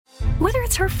Whether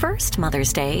it's her first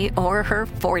Mother's Day or her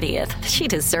 40th, she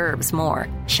deserves more.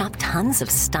 Shop tons of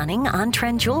stunning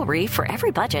on-trend jewelry for every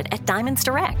budget at Diamonds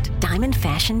Direct. Diamond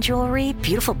fashion jewelry,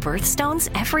 beautiful birthstones,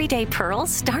 everyday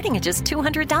pearls starting at just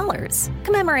 $200.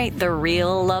 Commemorate the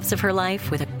real loves of her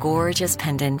life with a gorgeous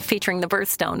pendant featuring the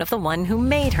birthstone of the one who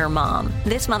made her mom.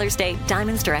 This Mother's Day,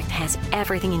 Diamonds Direct has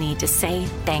everything you need to say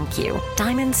thank you.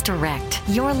 Diamonds Direct.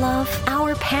 Your love,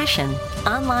 our passion.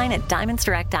 Online at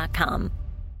diamondsdirect.com.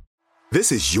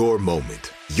 This is your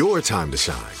moment, your time to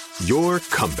shine, your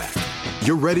comeback.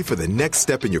 You're ready for the next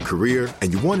step in your career,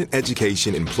 and you want an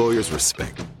education employers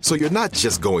respect. So you're not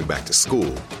just going back to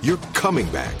school, you're coming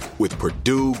back with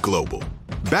Purdue Global.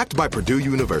 Backed by Purdue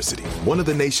University, one of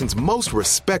the nation's most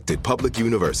respected public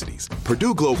universities,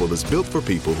 Purdue Global is built for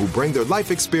people who bring their life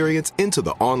experience into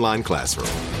the online classroom.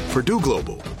 Purdue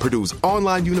Global, Purdue's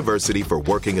online university for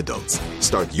working adults.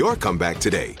 Start your comeback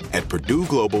today at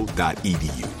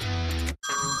purdueglobal.edu.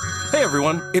 Hey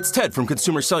everyone, it's Ted from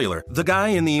Consumer Cellular, the guy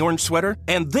in the orange sweater,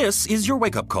 and this is your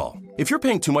wake-up call. If you're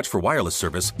paying too much for wireless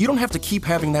service, you don't have to keep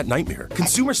having that nightmare.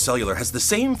 Consumer Cellular has the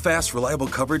same fast, reliable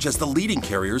coverage as the leading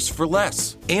carriers for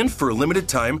less. And for a limited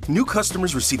time, new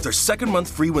customers receive their second month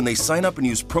free when they sign up and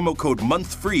use promo code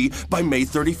MONTHFREE by May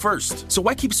 31st. So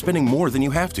why keep spending more than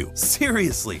you have to?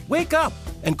 Seriously, wake up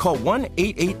and call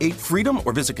 1-888-FREEDOM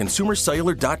or visit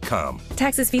consumercellular.com.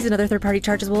 Taxes, fees, and other third-party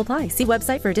charges will apply. See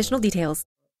website for additional details.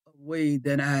 Way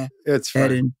than I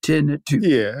had intended to.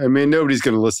 Yeah, I mean, nobody's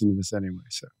going to listen to this anyway,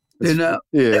 so.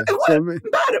 Yeah.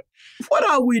 What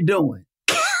are we doing?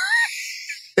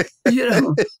 Tell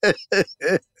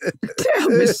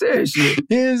me seriously.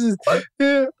 What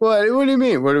do you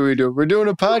mean? What are we doing? We're doing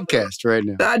a podcast right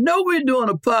now. I know we're doing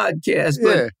a podcast,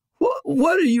 but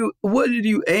what are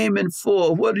you aiming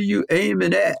for? What are you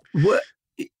aiming at? What?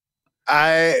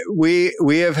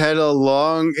 We have had a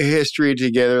long history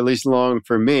together, at least long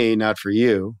for me, not for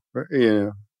you,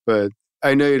 but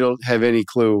I know you don't have any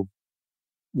clue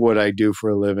what I do for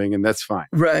a living, and that's fine.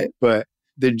 Right. But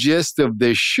the gist of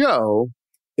this show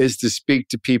is to speak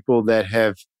to people that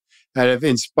have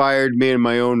inspired me in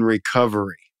my own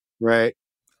recovery, right?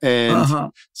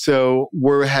 And so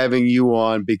we're having you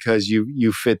on because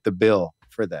you fit the bill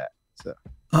for that. So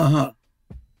yeah,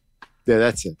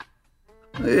 that's it.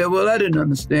 Yeah, well, I didn't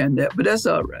understand that, but that's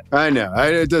all right. I know.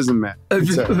 It doesn't matter.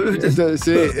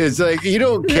 It's like you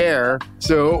don't care,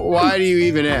 so why do you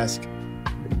even ask?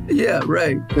 Yeah,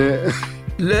 right.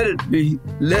 Let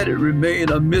it remain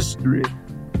a mystery.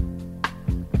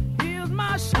 Here's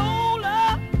my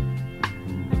shoulder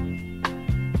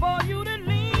for you to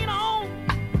lean on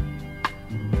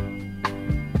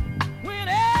when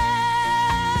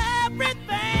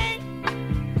everything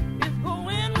is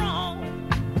going wrong.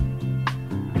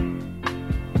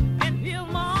 And here's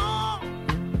my arm.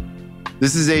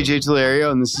 This is AJ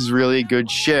Telerio, and this is Really Good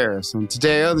Sheriffs. And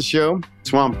today on the show,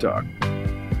 Swamp Dogg.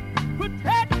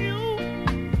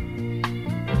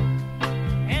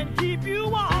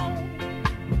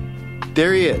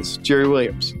 There he is, Jerry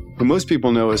Williams, who most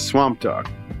people know as Swamp Dogg.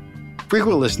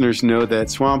 Frequent listeners know that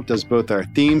Swamp does both our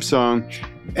theme song,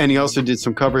 and he also did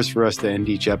some covers for us to end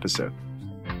each episode.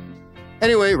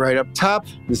 Anyway, right up top,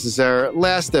 this is our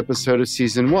last episode of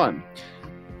Season 1.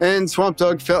 And Swamp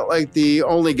Dogg felt like the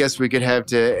only guest we could have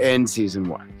to end Season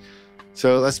 1.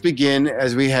 So let's begin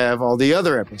as we have all the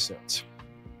other episodes.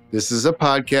 This is a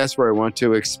podcast where I want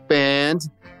to expand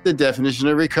the definition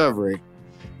of recovery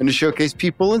and to showcase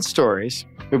people and stories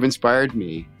who've inspired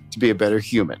me to be a better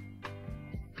human.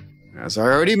 As I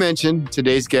already mentioned,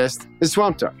 today's guest is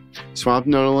Swamp Dogg. Swamp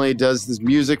not only does the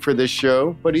music for this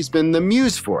show, but he's been the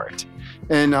muse for it.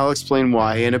 And I'll explain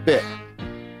why in a bit.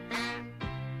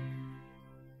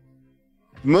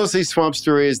 Mostly Swamp's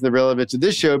story isn't relevant to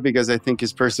this show because I think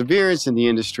his perseverance in the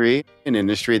industry, an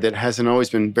industry that hasn't always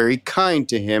been very kind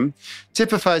to him,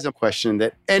 typifies a question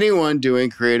that anyone doing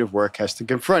creative work has to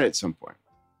confront at some point.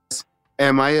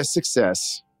 Am I a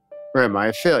success or am I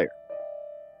a failure?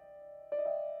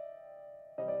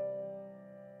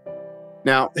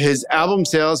 Now, his album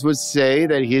sales would say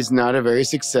that he's not a very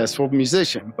successful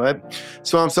musician, but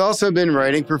Swamp's also been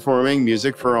writing, performing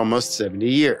music for almost 70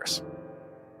 years.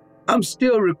 I'm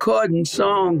still recording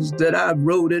songs that I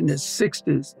wrote in the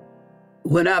 60s.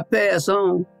 When I pass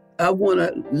on, I want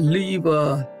to leave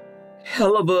a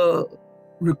hell of a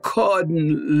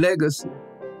recording legacy.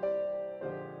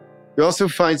 You also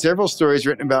find several stories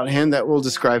written about him that will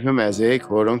describe him as a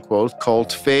quote-unquote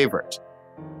cult favorite.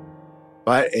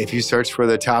 But if you search for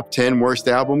the top 10 worst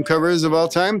album covers of all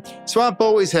time, Swamp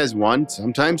always has one,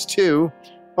 sometimes two,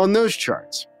 on those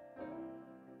charts.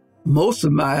 Most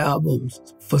of my albums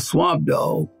for Swamp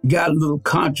Dogg got a little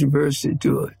controversy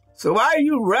to it. So why are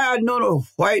you riding on a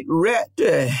white rat?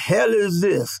 The hell is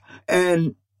this?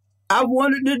 And I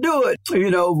wanted to do it.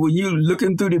 When you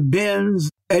looking through the bins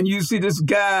and you see this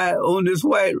guy on this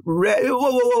white rat.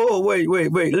 Whoa, wait.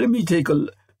 Let me take a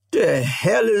look. The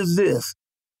hell is this?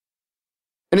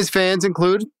 And his fans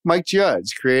include Mike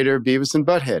Judge, creator of Beavis and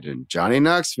Butthead, and Johnny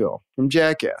Knoxville from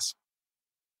Jackass.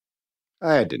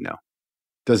 I had to know.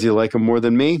 Does he like him more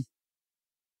than me?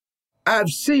 I've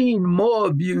seen more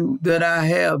of you than I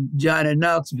have Johnny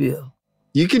Knoxville.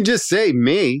 You can just say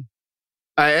me.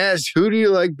 I asked, who do you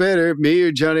like better, me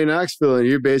or Johnny Knoxville? And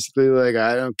you're basically like,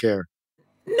 I don't care.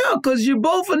 No, because you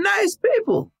both are nice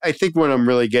people. I think what I'm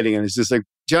really getting at is just like,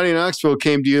 Johnny Knoxville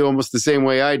came to you almost the same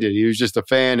way I did. He was just a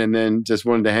fan and then just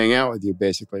wanted to hang out with you,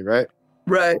 basically, right?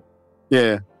 Right.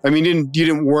 Yeah. I mean, you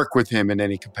didn't work with him in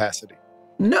any capacity.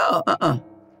 No,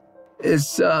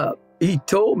 It's, he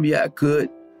told me I could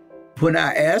when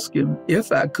I asked him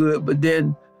if I could, but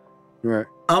then right.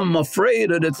 I'm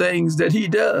afraid of the things that he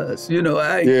does.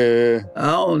 I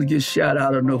don't get shot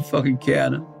out of no fucking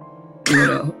cannon.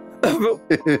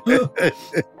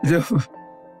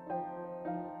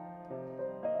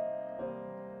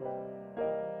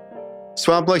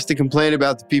 Swamp likes to complain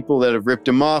about the people that have ripped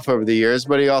him off over the years,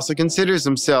 but he also considers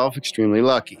himself extremely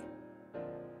lucky.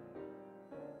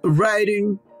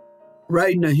 Writing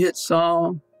a hit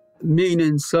song,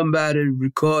 meaning somebody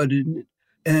recording it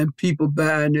and people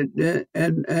buying it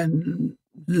and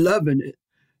loving it.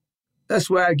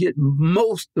 That's where I get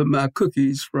most of my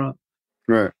cookies from.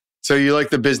 Right. So you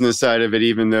like the business side of it,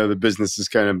 even though the business has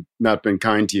kind of not been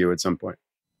kind to you at some point.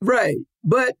 Right.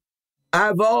 But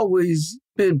I've always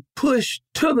been pushed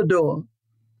to the door,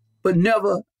 but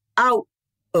never out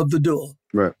of the door.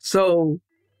 Right. So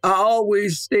I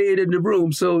always stayed in the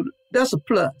room. So that's a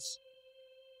plus.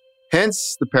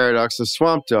 Hence the paradox of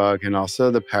Swamp Dogg and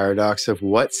also the paradox of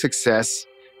what's success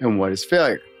and what is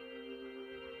failure.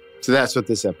 So that's what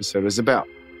this episode is about.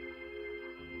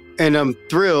 And I'm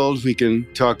thrilled we can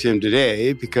talk to him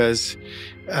today because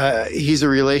he's a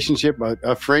relationship,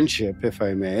 a friendship, if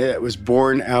I may, that was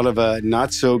born out of a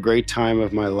not-so-great time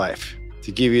of my life.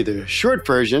 To give you the short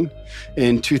version,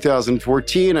 in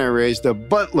 2014, I raised a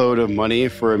buttload of money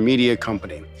for a media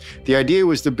company. The idea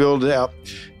was to build out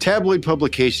tabloid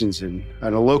publications on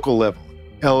a local level,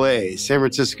 LA, San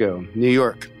Francisco, New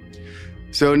York.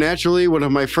 So naturally, one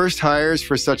of my first hires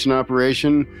for such an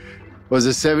operation was a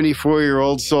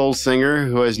 74-year-old soul singer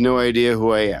who has no idea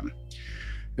who I am.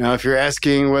 Now, if you're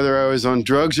asking whether I was on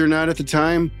drugs or not at the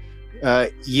time,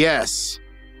 yes.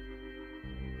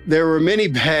 There were many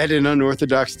bad and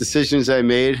unorthodox decisions I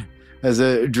made as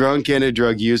a drunk and a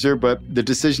drug user, but the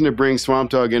decision to bring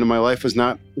Swamp Dogg into my life was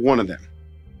not one of them.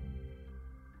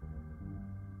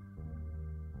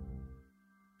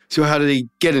 So how did he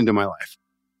get into my life?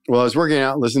 Well, I was working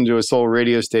out, listening to a soul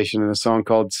radio station, and a song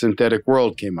called Synthetic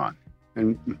World came on.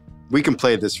 And we can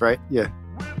play this, right? Yeah.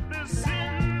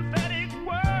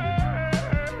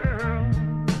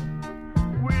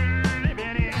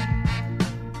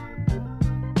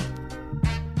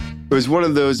 It was one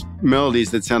of those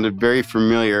melodies that sounded very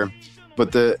familiar,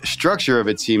 but the structure of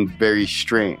it seemed very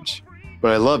strange.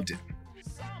 But I loved it.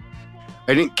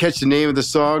 I didn't catch the name of the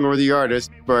song or the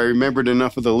artist, but I remembered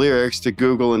enough of the lyrics to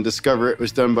Google and discover it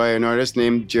was done by an artist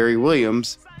named Jerry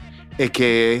Williams,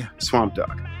 a.k.a. Swamp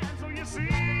Dogg.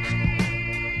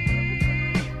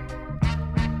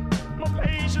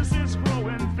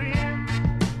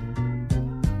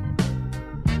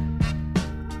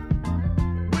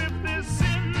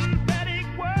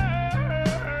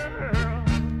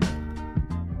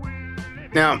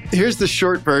 Now, here's the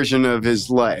short version of his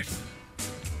life.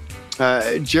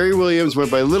 Jerry Williams went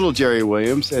by Little Jerry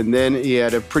Williams, and then he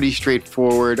had a pretty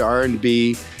straightforward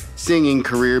R&B singing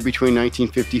career between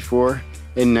 1954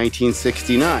 and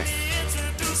 1969.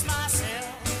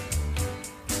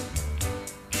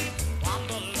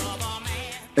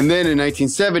 And then in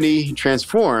 1970, he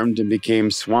transformed and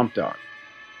became Swamp Dogg.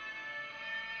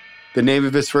 The name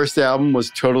of his first album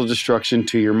was Total Destruction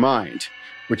to Your Mind,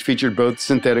 which featured both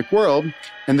Synthetic World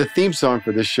and the theme song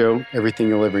for this show, Everything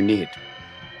You'll Ever Need.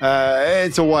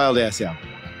 It's a wild-ass album.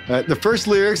 The first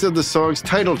lyrics of the song's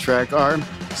title track are,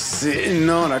 sitting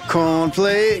on a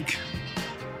cornflake,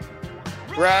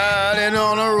 riding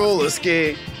on a roller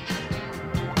skate.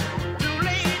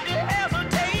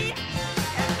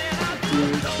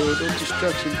 Total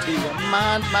destruction to your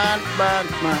mind, mind, mind,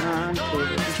 mind.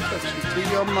 Total destruction to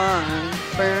your mind.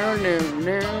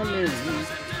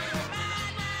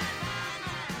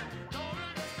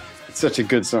 It's such a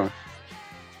good song.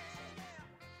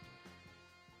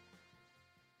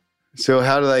 So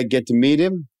how did I get to meet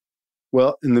him?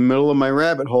 Well, in the middle of my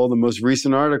rabbit hole, the most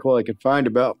recent article I could find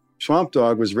about Swamp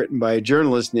Dogg was written by a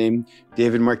journalist named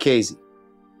David Marchese.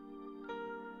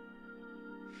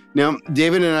 Now,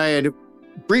 David and I had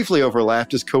briefly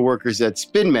overlapped as co-workers at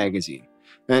Spin Magazine.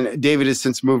 And David has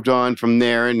since moved on from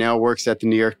there and now works at the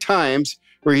New York Times,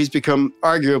 where he's become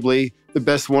arguably the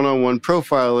best one-on-one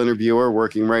profile interviewer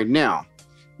working right now,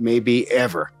 maybe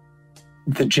ever.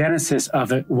 The genesis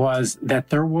of it was that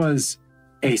there was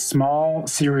a small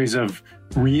series of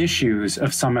reissues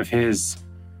of some of his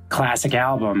classic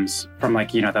albums from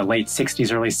the late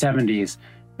 60s, early 70s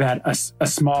that a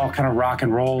small kind of rock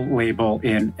and roll label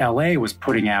in LA was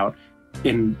putting out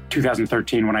in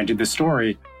 2013 when I did the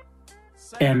story.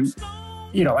 And,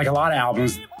 like a lot of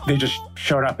albums, they just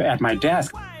showed up at my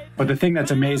desk. But the thing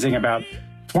that's amazing about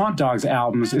Swamp Dogg's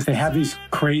albums is they have these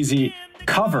crazy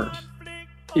covers.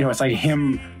 It's like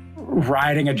him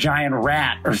riding a giant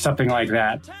rat or something like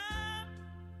that.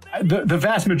 The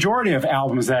vast majority of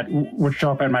albums that would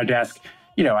show up at my desk,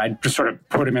 I'd just sort of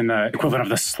put him in the equivalent of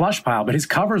the slush pile. But his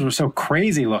covers were so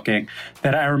crazy looking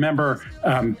that I remember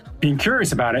being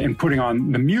curious about it and putting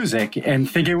on the music and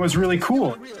thinking it was really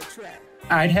cool.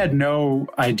 I'd had no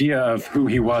idea of who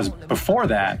he was before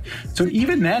that. So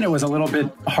even then, it was a little bit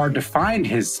hard to find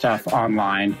his stuff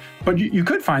online, but you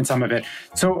could find some of it.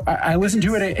 So I listened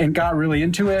to it and got really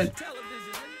into it.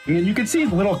 And you could see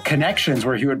little connections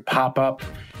where he would pop up,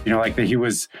 like that he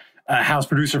was a house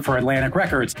producer for Atlantic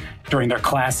Records during their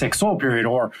classic soul period,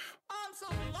 or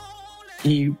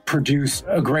he produced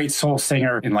a great soul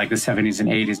singer in the 70s and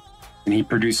 80s, and he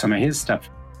produced some of his stuff.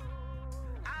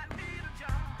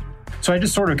 So I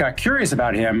just sort of got curious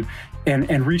about him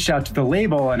and reached out to the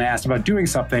label and asked about doing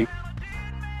something.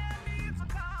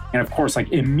 And of course,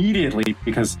 immediately,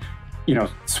 because,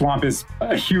 Swamp is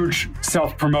a huge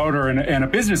self-promoter and a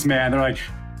businessman, they're like,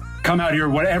 come out here,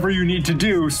 whatever you need to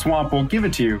do, Swamp will give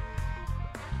it to you.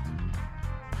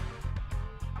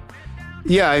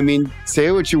 Yeah, I mean,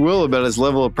 say what you will about his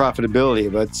level of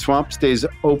profitability, but Swamp stays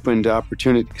open to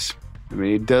opportunities. I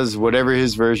mean, he does whatever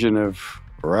his version of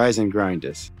rise and grind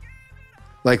is.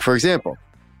 Like, for example,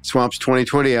 Swamp's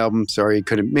 2020 album, Sorry You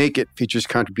Couldn't Make It, features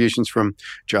contributions from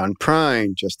John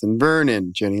Prine, Justin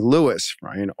Vernon, Jenny Lewis,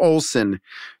 Ryan Olsen,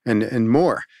 and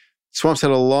more. Swamp's had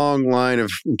a long line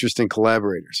of interesting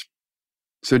collaborators.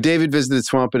 So David visited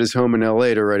Swamp at his home in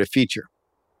LA to write a feature.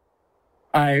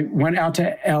 I went out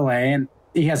to LA, and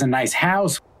he has a nice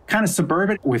house, kind of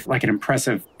suburban, with an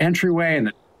impressive entryway,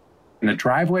 and the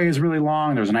driveway is really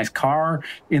long. There's a nice car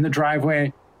in the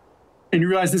driveway. And you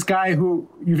realize this guy who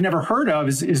you've never heard of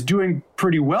is doing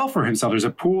pretty well for himself. There's a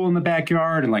pool in the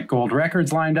backyard and gold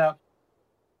records lined up.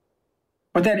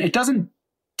 But then it doesn't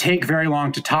take very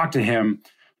long to talk to him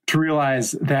to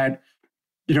realize that,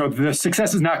 the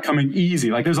success is not coming easy.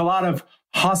 There's a lot of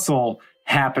hustle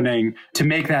happening to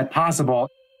make that possible.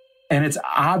 And it's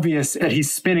obvious that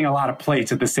he's spinning a lot of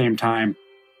plates at the same time.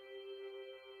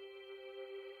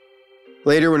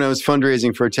 Later, when I was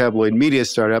fundraising for a tabloid media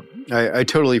startup, I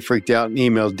totally freaked out and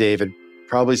emailed David.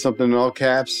 Probably something in all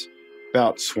caps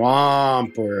about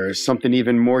Swamp or something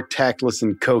even more tactless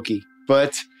and cokey.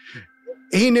 But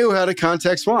he knew how to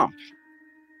contact Swamp.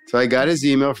 So I got his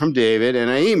email from David and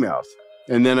I emailed.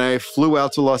 And then I flew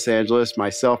out to Los Angeles,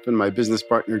 myself and my business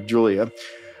partner, Julia.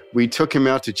 We took him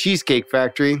out to Cheesecake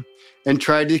Factory and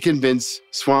tried to convince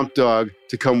Swamp Dogg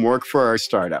to come work for our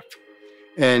startup.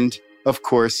 And, of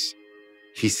course,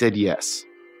 he said yes.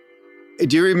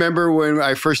 Do you remember when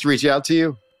I first reached out to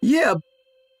you? Yeah.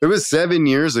 It was 7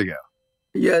 years ago.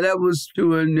 Yeah, that was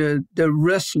during the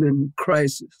wrestling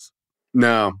crisis.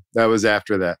 No, that was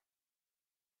after that.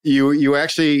 You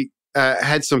actually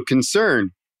had some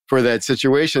concern for that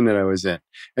situation that I was in.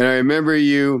 And I remember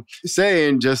you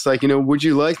saying just would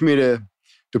you like me to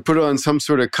put on some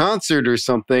sort of concert or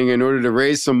something in order to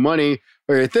raise some money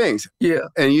for your things? Yeah.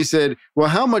 And you said, well,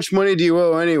 how much money do you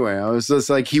owe anyway? I was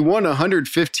just he won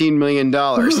 $115 million.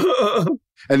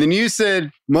 And then you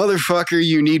said, motherfucker,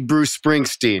 you need Bruce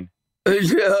Springsteen.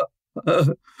 Yeah,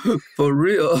 for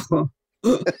real.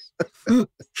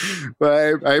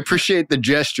 Well, I appreciate the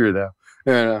gesture, though.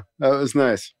 Yeah, that was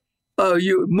nice. Oh,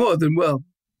 you're more than welcome.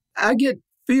 I get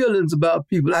feelings about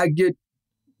people. I get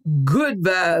good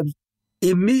vibes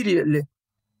immediately.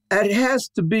 And it has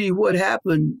to be what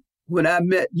happened when I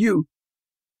met you.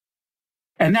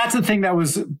 And that's the thing that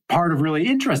was part of really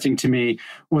interesting to me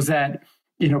was that,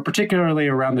 particularly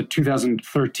around the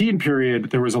 2013 period,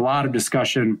 there was a lot of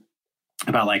discussion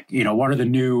about what are the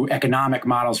new economic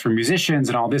models for musicians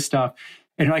and all this stuff.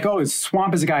 And you're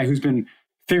Swamp is a guy who's been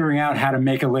figuring out how to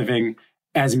make a living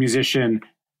as a musician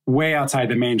way outside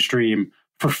the mainstream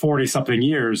for 40-something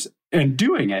years and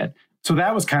doing it. So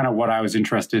that was kind of what I was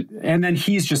interested. And then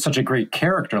he's just such a great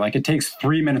character. Like, it takes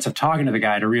 3 minutes of talking to the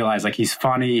guy to realize, like, he's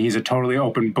funny. He's a totally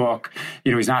open book.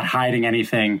 You know, he's not hiding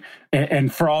anything.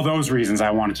 And for all those reasons, I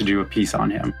wanted to do a piece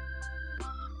on him.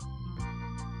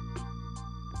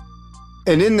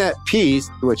 And in that piece,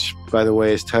 which, by the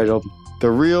way, is titled The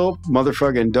Real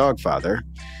Motherfucking Dogfather,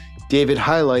 David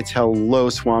highlights how low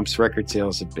Swamp's record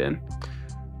sales have been.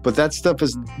 But that stuff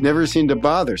has never seemed to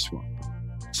bother Swamp.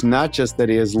 It's not just that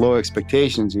he has low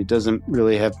expectations, he doesn't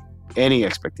really have any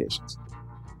expectations.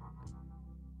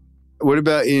 What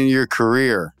about in your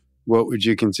career? What would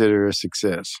you consider a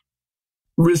success?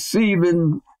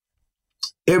 Receiving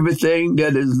everything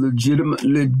that is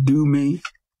legitimately due me.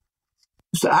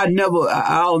 So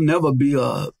I'll never be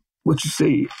a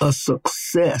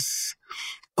success,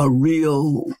 a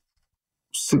real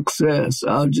success.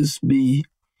 I'll just be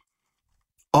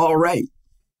all right,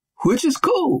 which is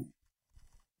cool.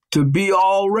 To be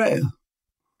all right.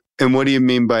 And what do you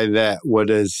mean by that? What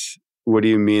do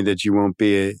you mean that you won't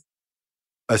be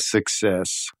a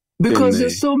success? Because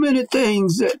there's so many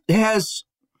things that has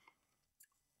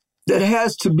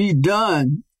to be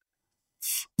done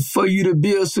for you to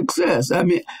be a success. I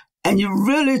mean, and you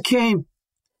really can't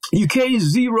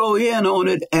zero in on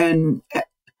it and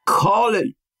call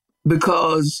it,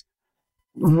 because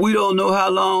we don't know how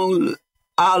long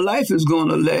our life is going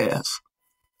to last.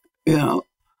 You know,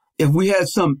 if we had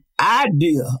some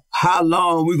idea how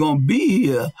long we're going to be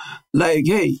here, like,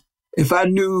 hey, if I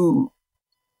knew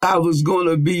I was going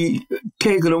to be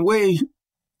taken away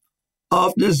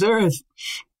off this earth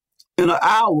in an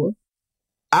hour,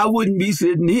 I wouldn't be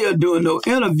sitting here doing no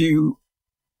interview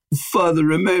for the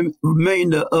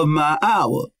remainder of my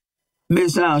hour. It may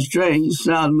sound strange,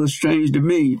 sound a little strange to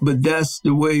me, but that's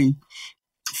the way.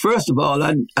 First of all,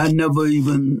 I don't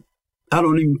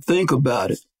even think about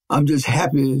it. I'm just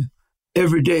happy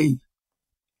every day.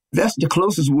 That's the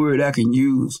closest word I can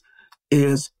use,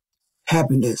 is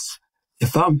happiness.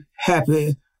 If I'm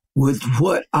happy with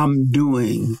what I'm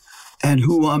doing and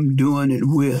who I'm doing it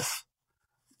with,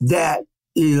 that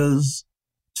is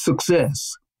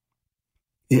success.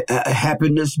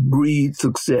 Happiness breeds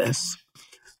success.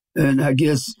 And I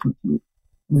guess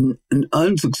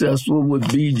unsuccessful would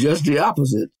be just the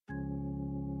opposite.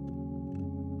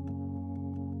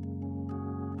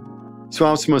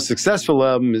 Swamp's most successful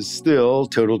album is still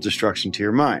Total Destruction to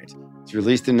Your Mind. It's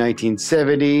released in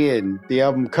 1970, and the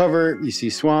album cover, you see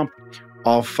Swamp,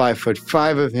 all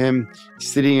 5'5" of him,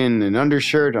 sitting in an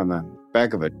undershirt on the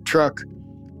back of a truck.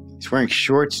 He's wearing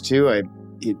shorts, too.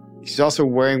 He's also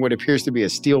wearing what appears to be a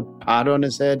steel pot on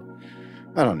his head.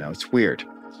 I don't know. It's weird.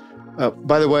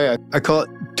 By the way, I call it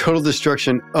Total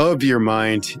Destruction of Your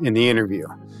Mind in the interview.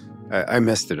 I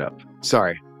messed it up.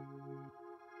 Sorry.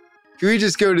 Can we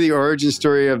just go to the origin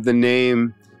story of the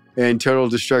name and Total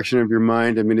Destruction of Your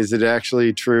Mind? I mean, is it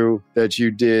actually true that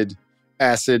you did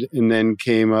acid and then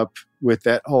came up with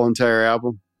that whole entire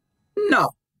album? No.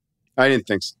 I didn't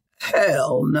think so.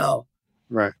 Hell no.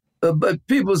 Right. But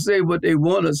people say what they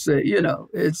want to say, you know.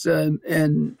 It's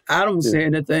and I don't say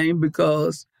anything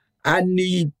because I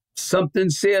need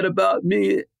something said about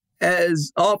me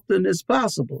as often as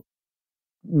possible.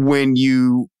 When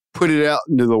you put it out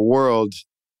into the world,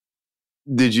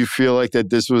 did you feel like that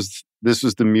this was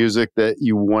the music that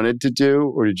you wanted to do,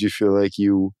 or did you feel like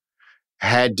you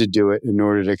had to do it in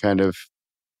order to kind of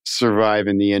survive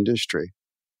in the industry?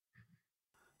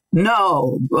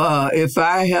 No, if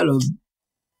I had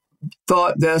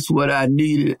thought that's what I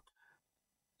needed,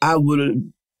 I would have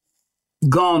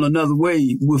gone another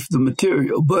way with the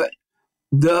material. But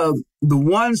the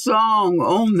one song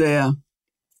on there,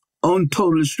 on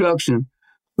Total Destruction,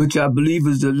 which I believe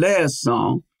is the last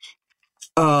song,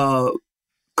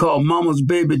 called Mama's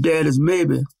Baby, Daddy's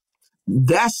Maybe,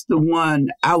 that's the one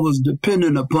I was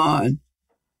dependent upon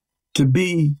to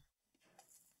be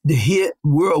the hit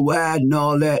worldwide and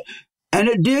all that. And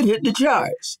it did hit the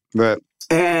charts. Right.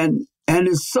 And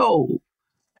it sold.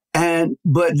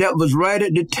 But that was right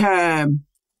at the time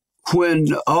when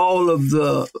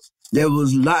there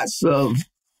was lots of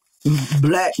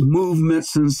black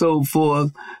movements and so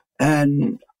forth.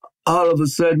 And all of a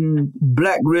sudden,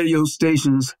 black radio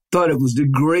stations thought it was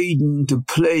degrading to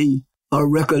play a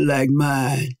record like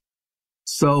mine.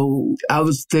 So I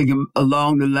was thinking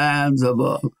along the lines of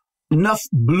enough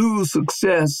blues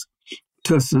success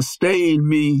to sustain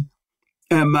me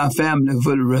and my family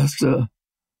for the rest of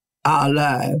our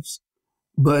lives.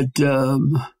 But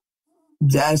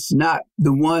that's not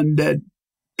the one that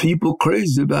people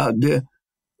crazy about. They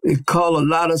call a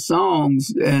lot of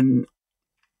songs and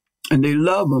they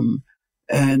love them.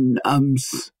 And I'm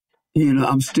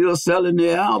still selling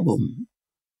the album.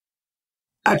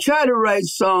 I try to write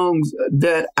songs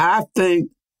that I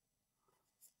think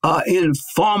are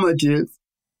informative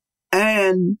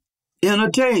and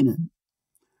entertaining.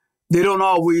 They don't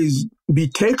always be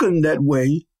taken that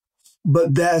way,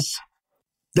 but that's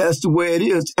the way it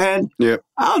is. And I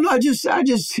don't know,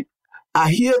 I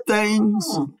hear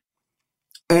things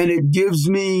and it gives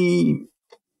me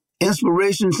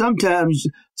inspiration. Sometimes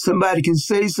somebody can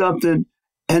say something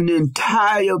and the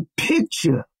entire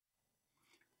picture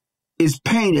is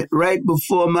painted right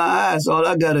before my eyes. All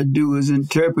I got to do is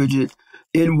interpret it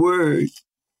in words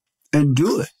and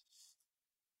do it.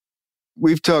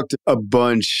 We've talked a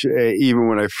bunch, even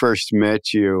when I first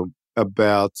met you,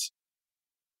 about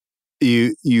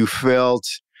you felt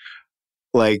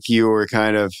like you were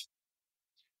kind of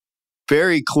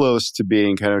very close to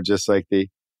being kind of just like the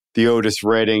Otis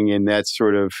Redding in that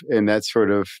sort of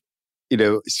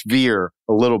sphere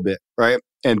a little bit, right?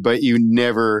 But you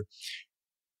never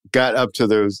got up to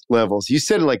those levels. You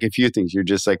said like a few things. You're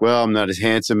just like, well, I'm not as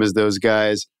handsome as those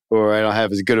guys, or I don't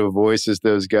have as good of a voice as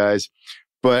those guys.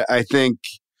 But I think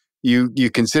you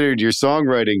considered your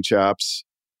songwriting chops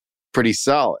pretty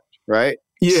solid, right?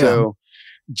 Yeah. So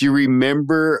do you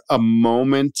remember a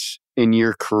moment in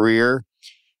your career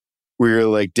where you're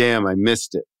like, damn, I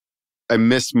missed it. I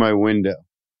missed my window?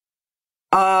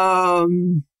 No,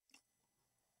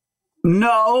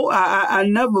 I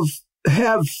never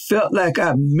have felt like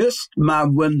I missed my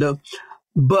window,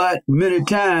 but many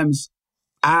times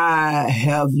I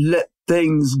have let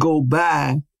things go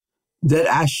by that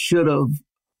I should have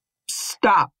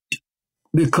stopped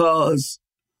because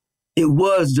it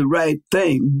was the right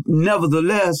thing.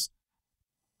 Nevertheless,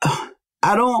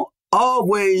 I don't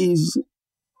always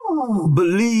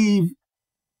believe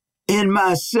in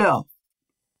myself.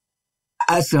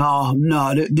 I say, oh,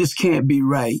 no, this can't be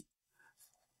right.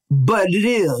 But it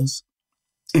is.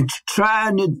 And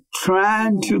trying to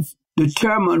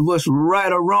determine what's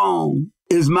right or wrong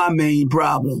is my main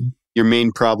problem. Your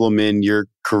main problem in your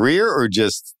career or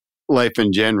just life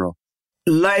in general?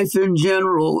 Life in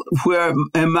general,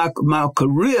 and my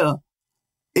career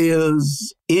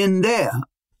is in there.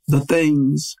 The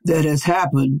things that has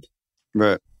happened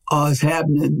right. Or is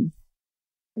happening.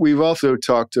 We've also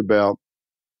talked about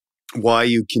why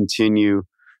you continue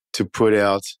to put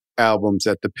out albums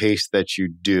at the pace that you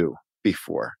do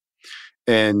before.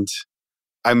 And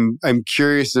I'm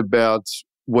curious about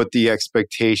what the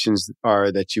expectations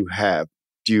are that you have.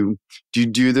 Do you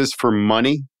do this for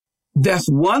money? That's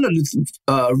one of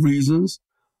the reasons.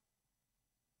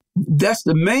 That's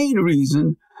the main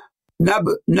reason, not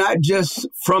just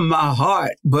from my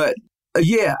heart, but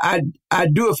I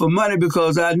do it for money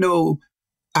because I know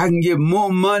I can get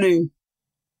more money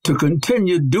to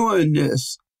continue doing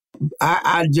this.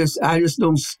 I just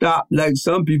don't stop like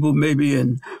some people maybe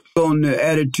and on the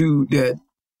attitude that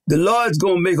the Lord's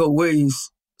gonna make a way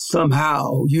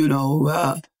somehow,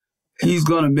 He's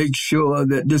gonna make sure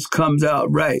that this comes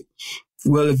out right.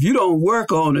 Well, if you don't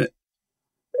work on it,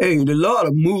 hey, the Lord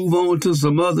will move on to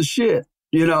some other shit,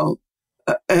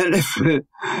 And if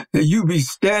you be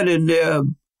standing there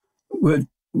with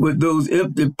those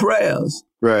empty prayers,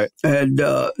 right? And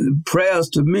prayers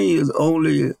to me is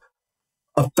only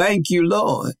a thank you,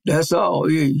 Lord. That's all.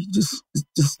 Yeah,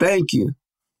 just thank you,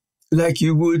 like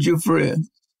you would your friend.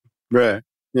 Right.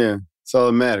 Yeah. That's all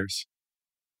that matters.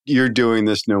 You're doing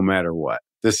this no matter what.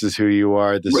 This is who you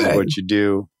are. This is what you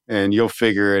do, and you'll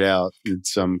figure it out in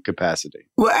some capacity.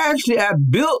 Well, actually, I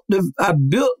built the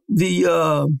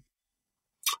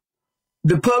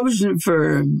publishing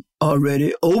firm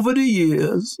already over the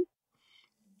years.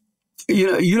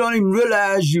 You don't even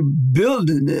realize you're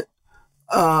building it.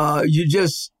 You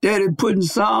just started putting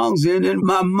songs in, and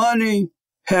my money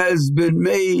has been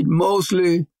made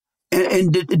mostly,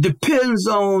 and it depends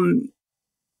on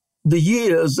the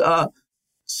years.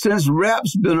 Since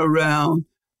rap's been around,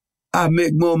 I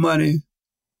make more money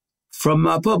from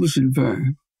my publishing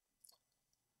firm.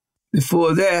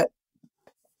 Before that,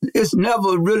 it's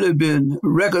never really been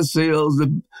record sales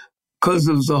because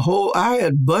there was I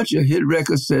had a bunch of hit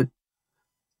records that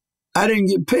I didn't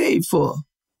get paid for.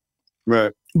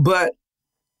 Right. But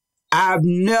I've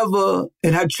never,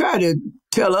 and I try to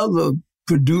tell other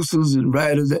producers and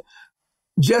writers that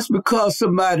just because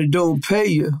somebody don't pay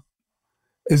you,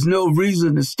 there's no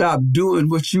reason to stop doing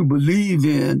what you believe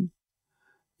in.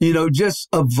 Just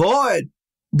avoid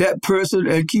that person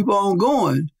and keep on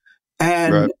going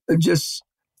and just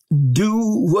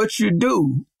do what you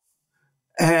do.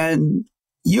 And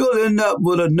you'll end up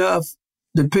with enough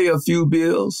to pay a few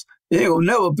bills. You ain't gonna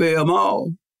never pay them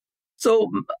all.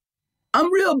 So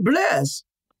I'm real blessed.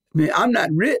 I mean, I'm not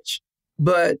rich,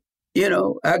 but you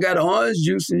know, I got orange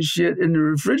juice and shit in the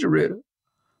refrigerator.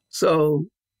 So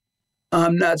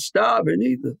I'm not starving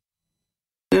either.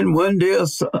 And one day a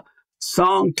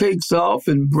song takes off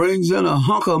and brings in a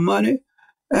hunk of money,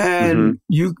 and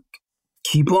you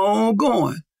keep on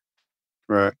going.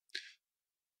 Right.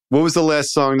 What was the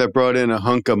last song that brought in a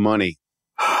hunk of money?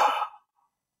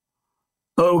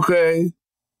 Okay.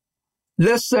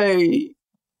 Let's say,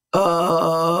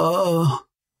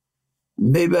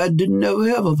 maybe I didn't ever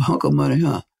have a hunk of money,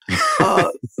 huh?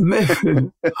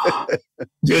 Maybe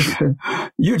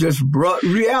you just brought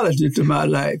reality to my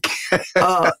life.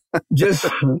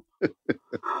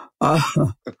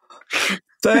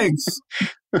 Thanks.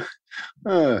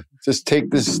 Just take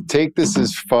this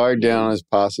as far down as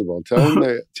possible. Tell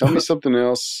me something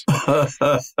else.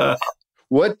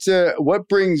 What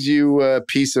brings you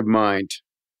peace of mind?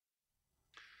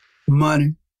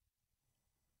 Money.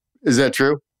 Is that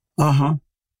true? Uh-huh.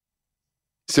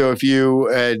 So if you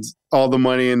had all the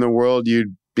money in the world,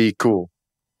 you'd be cool.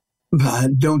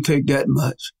 But don't take that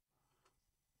much.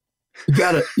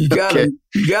 You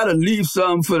gotta leave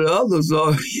some for the others,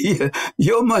 or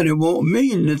your money won't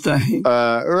mean anything.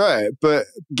 Right. But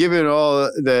given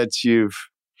all that you've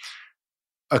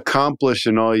accomplished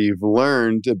and all you've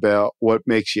learned about what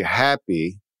makes you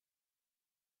happy,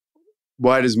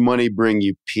 why does money bring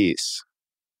you peace?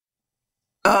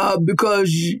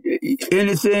 Because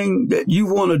anything that you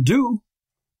want to do,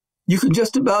 you can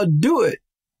just about do it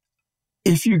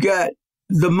if you got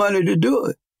the money to do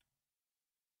it.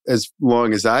 As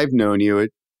long as I've known you,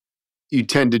 you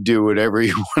tend to do whatever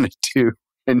you want to do,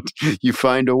 and you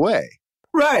find a way.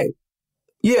 Right.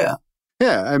 Yeah.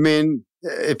 Yeah. I mean,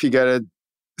 if you got to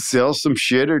sell some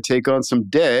shit or take on some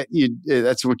debt,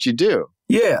 that's what you do.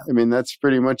 Yeah. I mean, that's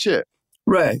pretty much it.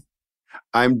 Right.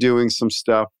 I'm doing some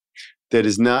stuff that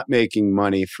is not making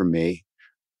money for me,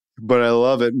 but I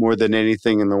love it more than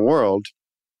anything in the world.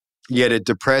 Yet it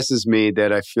depresses me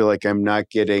that I feel like I'm not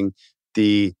getting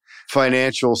the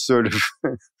financial sort of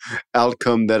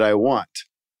outcome that I want.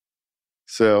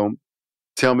 So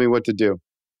tell me what to do.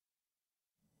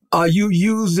 Are you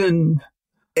using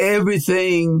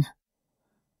everything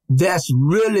that's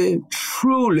really,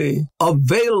 truly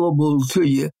available to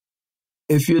you?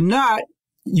 If you're not,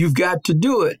 you've got to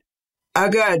do it. I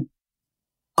got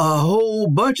a whole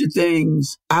bunch of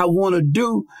things I want to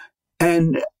do,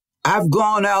 and I've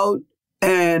gone out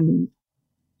and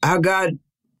I got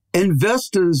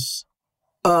investors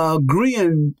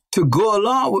agreeing to go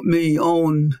along with me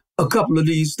on a couple of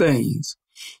these things.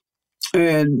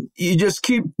 And you just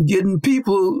keep getting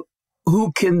people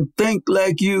who can think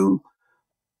like you,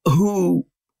 who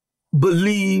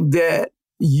believe that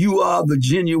you are the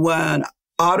genuine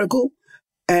article,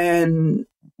 and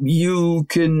you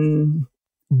can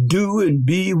do and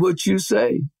be what you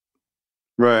say.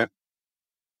 Right.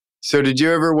 So did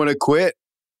you ever want to quit?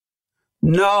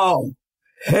 No.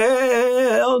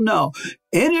 Hell no.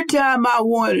 Anytime I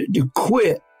wanted to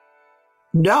quit,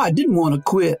 no, I didn't want to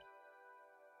quit.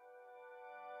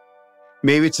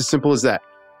 Maybe it's as simple as that.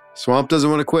 Swamp doesn't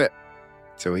want to quit,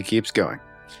 so he keeps going.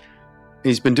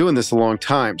 He's been doing this a long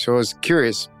time, so I was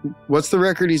curious, what's the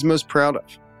record he's most proud of?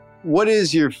 What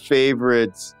is your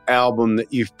favorite album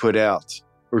that you've put out,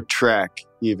 or track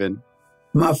even?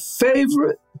 My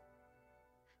favorite?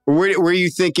 Where you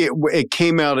think it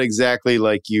came out exactly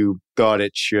like you thought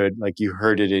it should, like you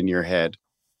heard it in your head?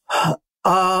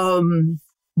 The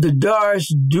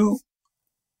Doris Duke,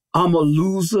 I'm a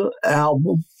Loser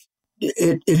album.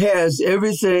 It has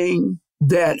everything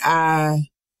that I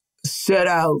set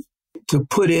out to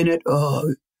put in it,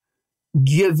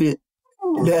 give it,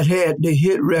 that had the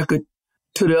hit record,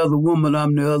 To the Other Woman,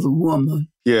 I'm the Other Woman.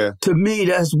 Yeah. To me,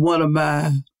 that's one of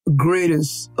my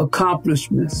greatest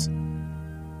accomplishments.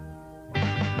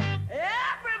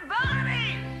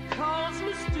 Everybody calls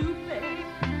me stupid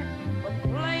for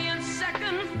playing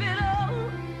second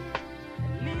fiddle.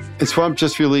 And Swamp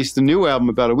just released a new album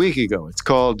about a week ago. It's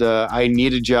called I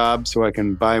Need a Job So I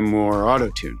Can Buy More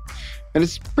Auto-Tune. And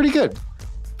it's pretty good.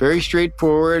 Very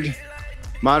straightforward,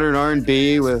 modern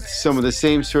R&B with some of the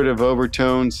same sort of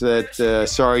overtones that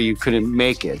Sorry You Couldn't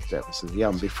Make It, that was the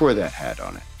album before that, had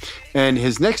on it. And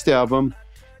his next album,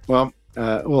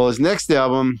 his next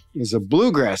album is a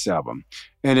bluegrass album.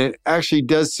 And it actually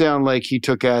does sound like he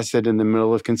took acid in the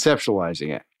middle of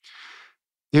conceptualizing it.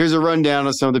 Here's a rundown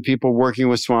of some of the people working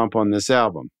with Swamp on this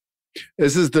album.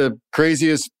 This is the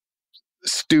craziest,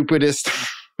 stupidest,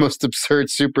 most absurd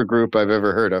supergroup I've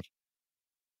ever heard of.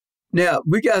 Now,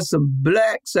 we got some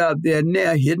blacks out there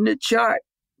now hitting the chart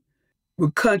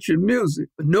with country music.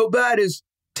 But nobody's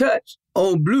touched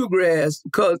on bluegrass,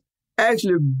 because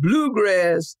actually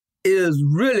bluegrass is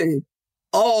really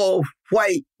all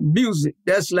white music.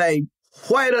 That's like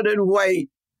whiter than white.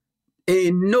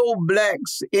 Ain't no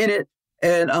blacks in it.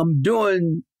 And I'm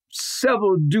doing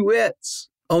several duets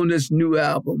on this new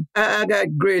album. I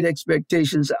got great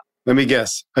expectations. Let me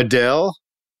guess. Adele?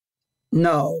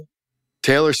 No.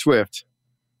 Taylor Swift?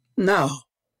 No.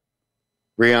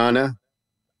 Rihanna?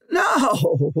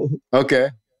 No. Okay.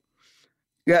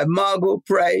 Got Margot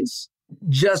Price,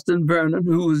 Justin Vernon,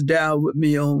 who was down with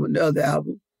me on the other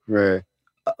album. Right.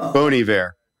 Bon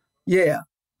Iver. Yeah.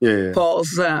 Yeah. Paul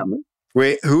Simon.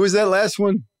 Wait, who was that last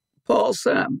one? Paul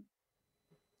Simon.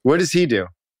 What does he do?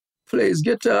 Plays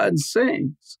guitar and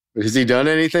sings. Has he done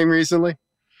anything recently?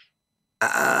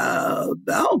 I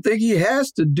don't think he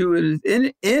has to do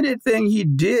it. Anything he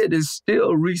did is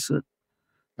still recent.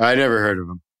 I never heard of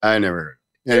him. Anyway.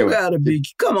 You gotta be,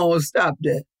 come on, stop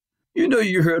that. You know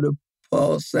you heard of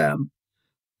Paul Simon.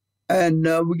 And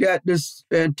we got this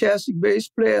fantastic bass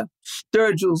player,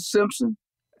 Sturgill Simpson,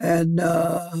 and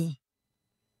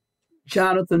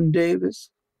Jonathan Davis.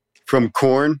 From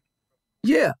Korn?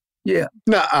 Yeah.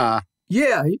 Nuh-uh.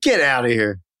 Yeah. Get out of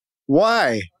here.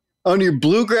 Why? On your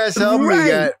bluegrass album, Right.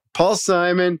 You got Paul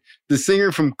Simon, the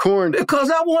singer from Korn. Because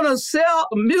I want to sell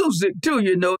music too,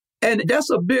 you know. And that's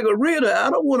a big arena. I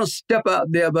don't want to step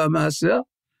out there by myself.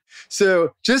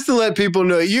 So just to let people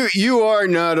know, you are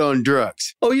not on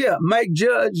drugs. Oh, yeah. Mike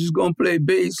Judge is going to play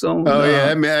bass on. Oh, yeah.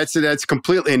 I mean, that's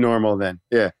completely normal then.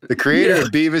 Yeah. The creator of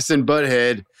Beavis and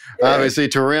Butthead, obviously,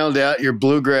 to round out your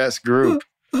bluegrass group.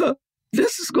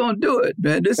 This is going to do it,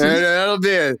 man. That'll be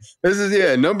it. This is,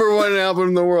 #1 album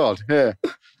in the world. Yeah.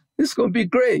 It's going to be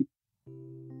great.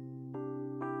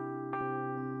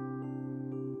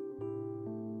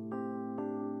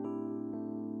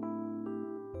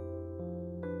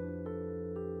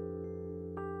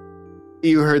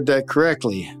 You heard that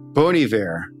correctly. Bon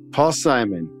Iver, Paul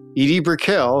Simon, Edie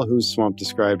Brickell, who's Swamp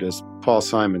described as Paul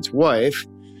Simon's wife,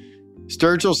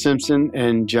 Sturgill Simpson,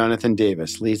 and Jonathan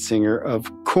Davis, lead singer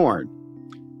of Korn,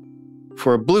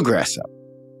 for a bluegrass album.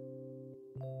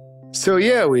 So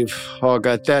yeah, we've all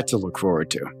got that to look forward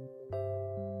to.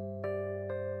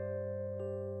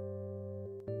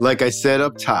 Like I said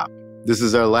up top, this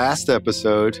is our last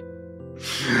episode.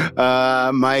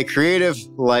 My creative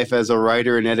life as a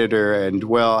writer and editor, and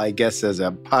well, I guess as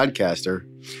a podcaster,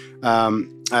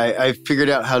 I figured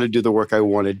out how to do the work I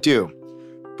want to do.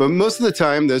 But most of the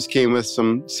time, those came with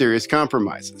some serious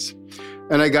compromises.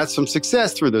 And I got some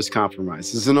success through those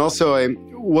compromises. And also, I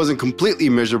wasn't completely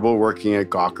miserable working at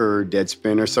Gawker or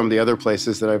Deadspin or some of the other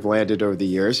places that I've landed over the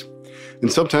years.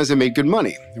 And sometimes I made good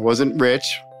money. I wasn't rich,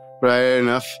 but I had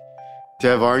enough to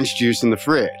have orange juice in the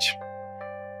fridge.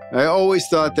 I always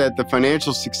thought that the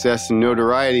financial success and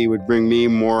notoriety would bring me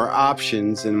more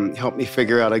options and help me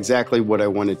figure out exactly what I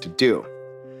wanted to do.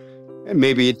 And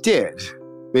maybe it did.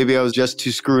 Maybe I was just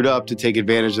too screwed up to take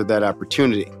advantage of that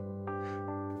opportunity.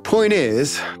 Point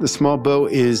is, The Small Bow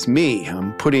is me.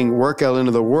 I'm putting work out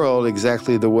into the world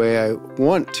exactly the way I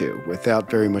want to, without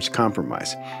very much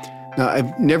compromise. Now,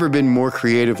 I've never been more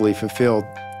creatively fulfilled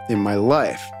in my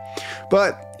life.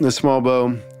 But The Small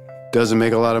Bow doesn't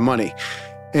make a lot of money.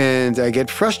 And I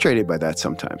get frustrated by that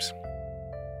sometimes.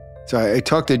 So I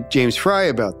talked to James Fry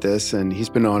about this, and he's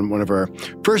been on one of our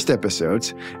first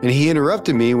episodes, and he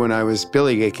interrupted me when I was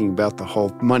bellyaching about the whole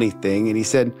money thing, and he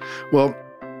said, well,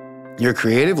 you're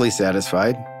creatively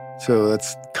satisfied, so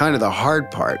that's kind of the hard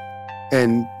part,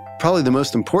 and probably the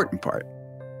most important part.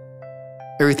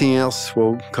 Everything else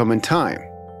will come in time.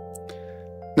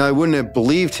 Now, I wouldn't have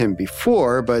believed him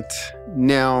before, but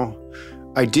now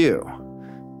I do.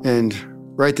 And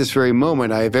right this very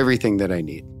moment, I have everything that I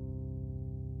need.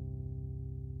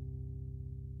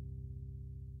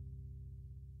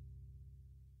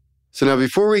 So now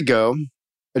before we go,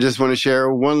 I just want to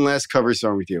share one last cover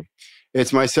song with you.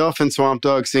 It's myself and Swamp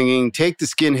Dogg singing Take the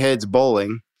Skinheads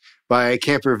Bowling by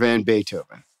Camper Van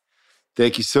Beethoven.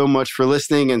 Thank you so much for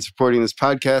listening and supporting this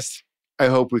podcast. I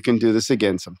hope we can do this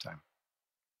again sometime.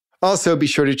 Also, be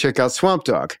sure to check out Swamp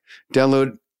Dogg.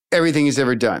 Download everything he's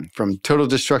ever done, from Total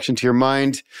Destruction to Your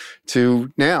Mind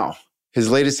to now. His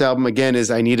latest album, again,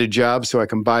 is I Need a Job So I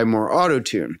Can Buy More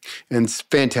Auto-Tune, and it's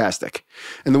fantastic.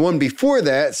 And the one before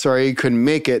that, Sorry You Couldn't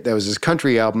Make It, that was his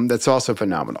country album, that's also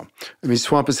phenomenal. I mean,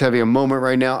 Swamp is having a moment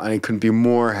right now, and I couldn't be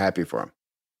more happy for him.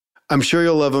 I'm sure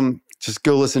you'll love him. Just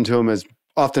go listen to him as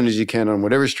often as you can on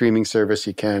whatever streaming service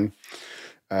you can.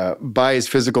 Buy his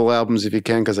physical albums if you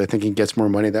can, because I think he gets more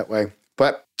money that way.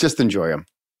 But just enjoy him.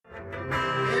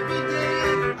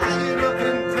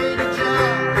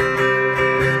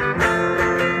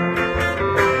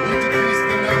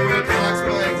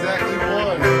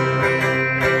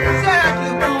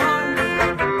 Exactly one.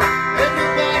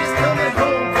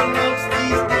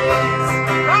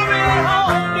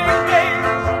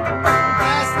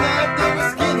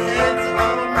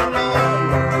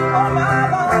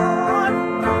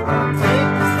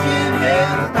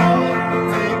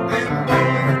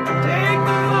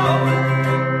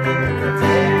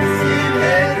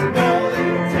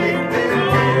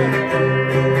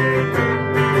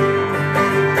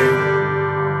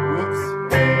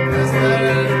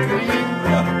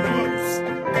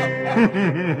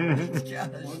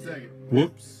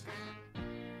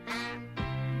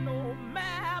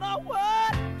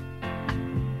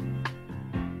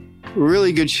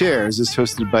 Really Good Shares is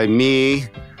hosted by me,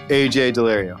 AJ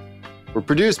Delario. We're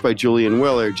produced by Julian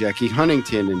Weller, Jackie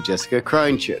Huntington, and Jessica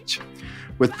Kreinchich,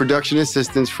 with production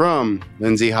assistance from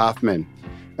Lindsay Hoffman.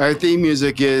 Our theme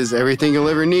music is Everything You'll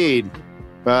Ever Need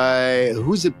by,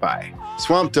 who's it by?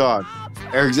 Swamp Dogg.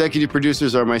 Our executive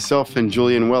producers are myself and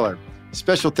Julian Weller.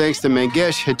 Special thanks to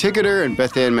Mangesh Hetikater and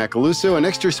Beth Ann Macaluso. An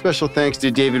extra special thanks to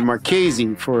David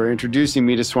Marchese for introducing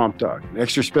me to Swamp Dogg. An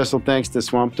extra special thanks to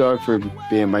Swamp Dogg for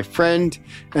being my friend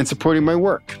and supporting my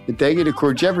work. And thank you to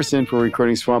Cord Jefferson for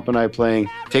recording Swamp and I playing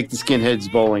Take the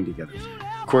Skinheads Bowling together.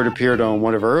 Cord appeared on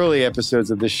one of our early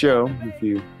episodes of the show, if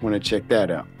you want to check that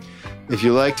out. If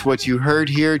you liked what you heard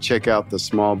here, check out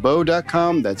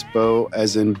thesmallbow.com. That's bow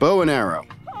as in bow and arrow.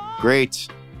 Great.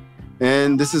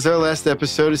 And this is our last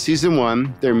episode of season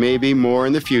 1. There may be more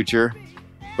in the future.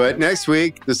 But next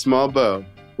week, The Small Bow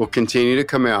will continue to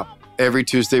come out every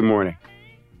Tuesday morning.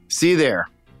 See you there.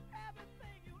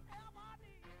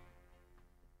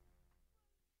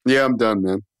 Yeah, I'm done,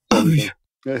 man.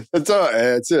 That's all.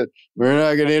 That's it. We're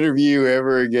not going to interview you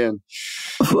ever again.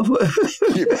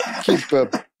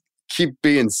 Keep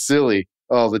being silly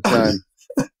all the time.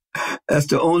 That's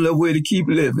the only way to keep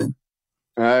living.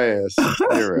 Ah, yes.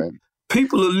 You're right.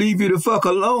 People will leave you the fuck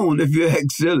alone if you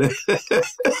act silly.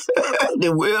 They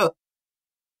will.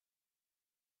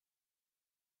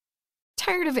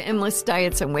 Tired of endless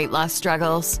diets and weight loss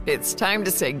struggles? It's time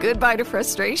to say goodbye to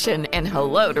frustration and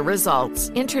hello to results.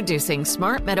 Introducing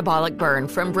Smart Metabolic Burn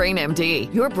from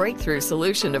BrainMD, your breakthrough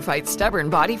solution to fight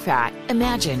stubborn body fat.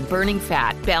 Imagine burning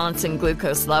fat, balancing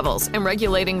glucose levels, and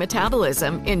regulating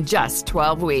metabolism in just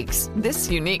 12 weeks. This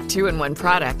unique 2-in-1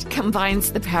 product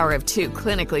combines the power of 2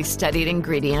 clinically studied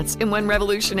ingredients in one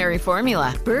revolutionary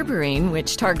formula. Berberine,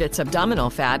 which targets abdominal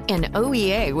fat, and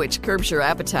OEA, which curbs your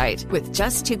appetite. With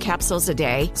just 2 capsules a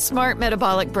day, Smart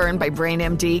Metabolic Burn by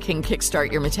BrainMD can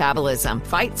kickstart your metabolism,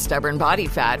 fight stubborn body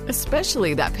fat,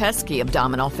 especially that pesky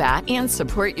abdominal fat, and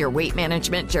support your weight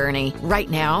management journey. Right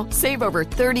now, save over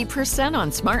 30% on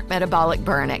Smart Metabolic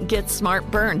Burn at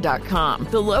GetSmartBurn.com.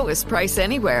 The lowest price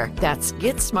anywhere. That's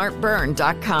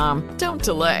GetSmartBurn.com. Don't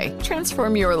delay.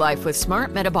 Transform your life with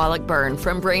Smart Metabolic Burn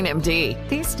from BrainMD.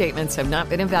 These statements have not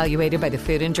been evaluated by the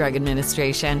Food and Drug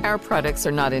Administration. Our products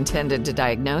are not intended to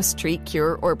diagnose, treat,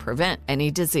 cure, or prevent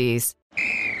any disease.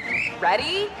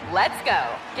 Ready? Let's go.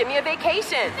 Give me a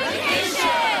vacation.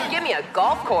 Vacation. Give me a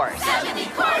golf course. 70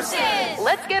 courses.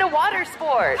 Let's get a water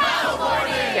sport.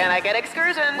 Paddleboarding. Can I get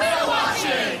excursions? Whale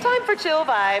watching. Time for chill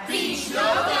vibes. Beach yoga.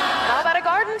 How about a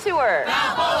garden tour?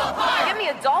 Balboa Park. Give me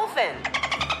a dolphin.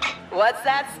 What's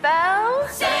that spell?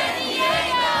 San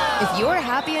Diego. If you're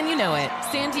happy and you know it,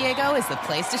 San Diego is the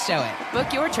place to show it.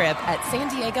 Book your trip at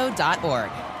sandiego.org.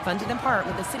 Funded in part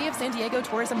with the City of San Diego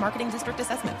Tourism Marketing District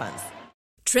Assessment Funds.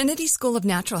 Trinity School of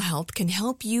Natural Health can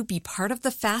help you be part of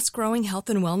the fast-growing health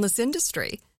and wellness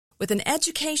industry. With an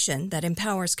education that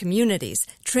empowers communities,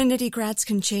 Trinity grads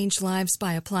can change lives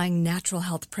by applying natural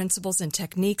health principles and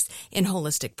techniques in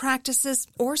holistic practices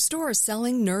or stores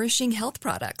selling nourishing health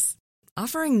products.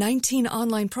 Offering 19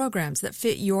 online programs that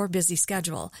fit your busy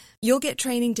schedule, you'll get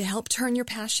training to help turn your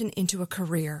passion into a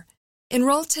career.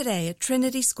 Enroll today at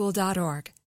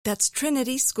trinityschool.org. That's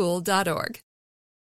trinityschool.org.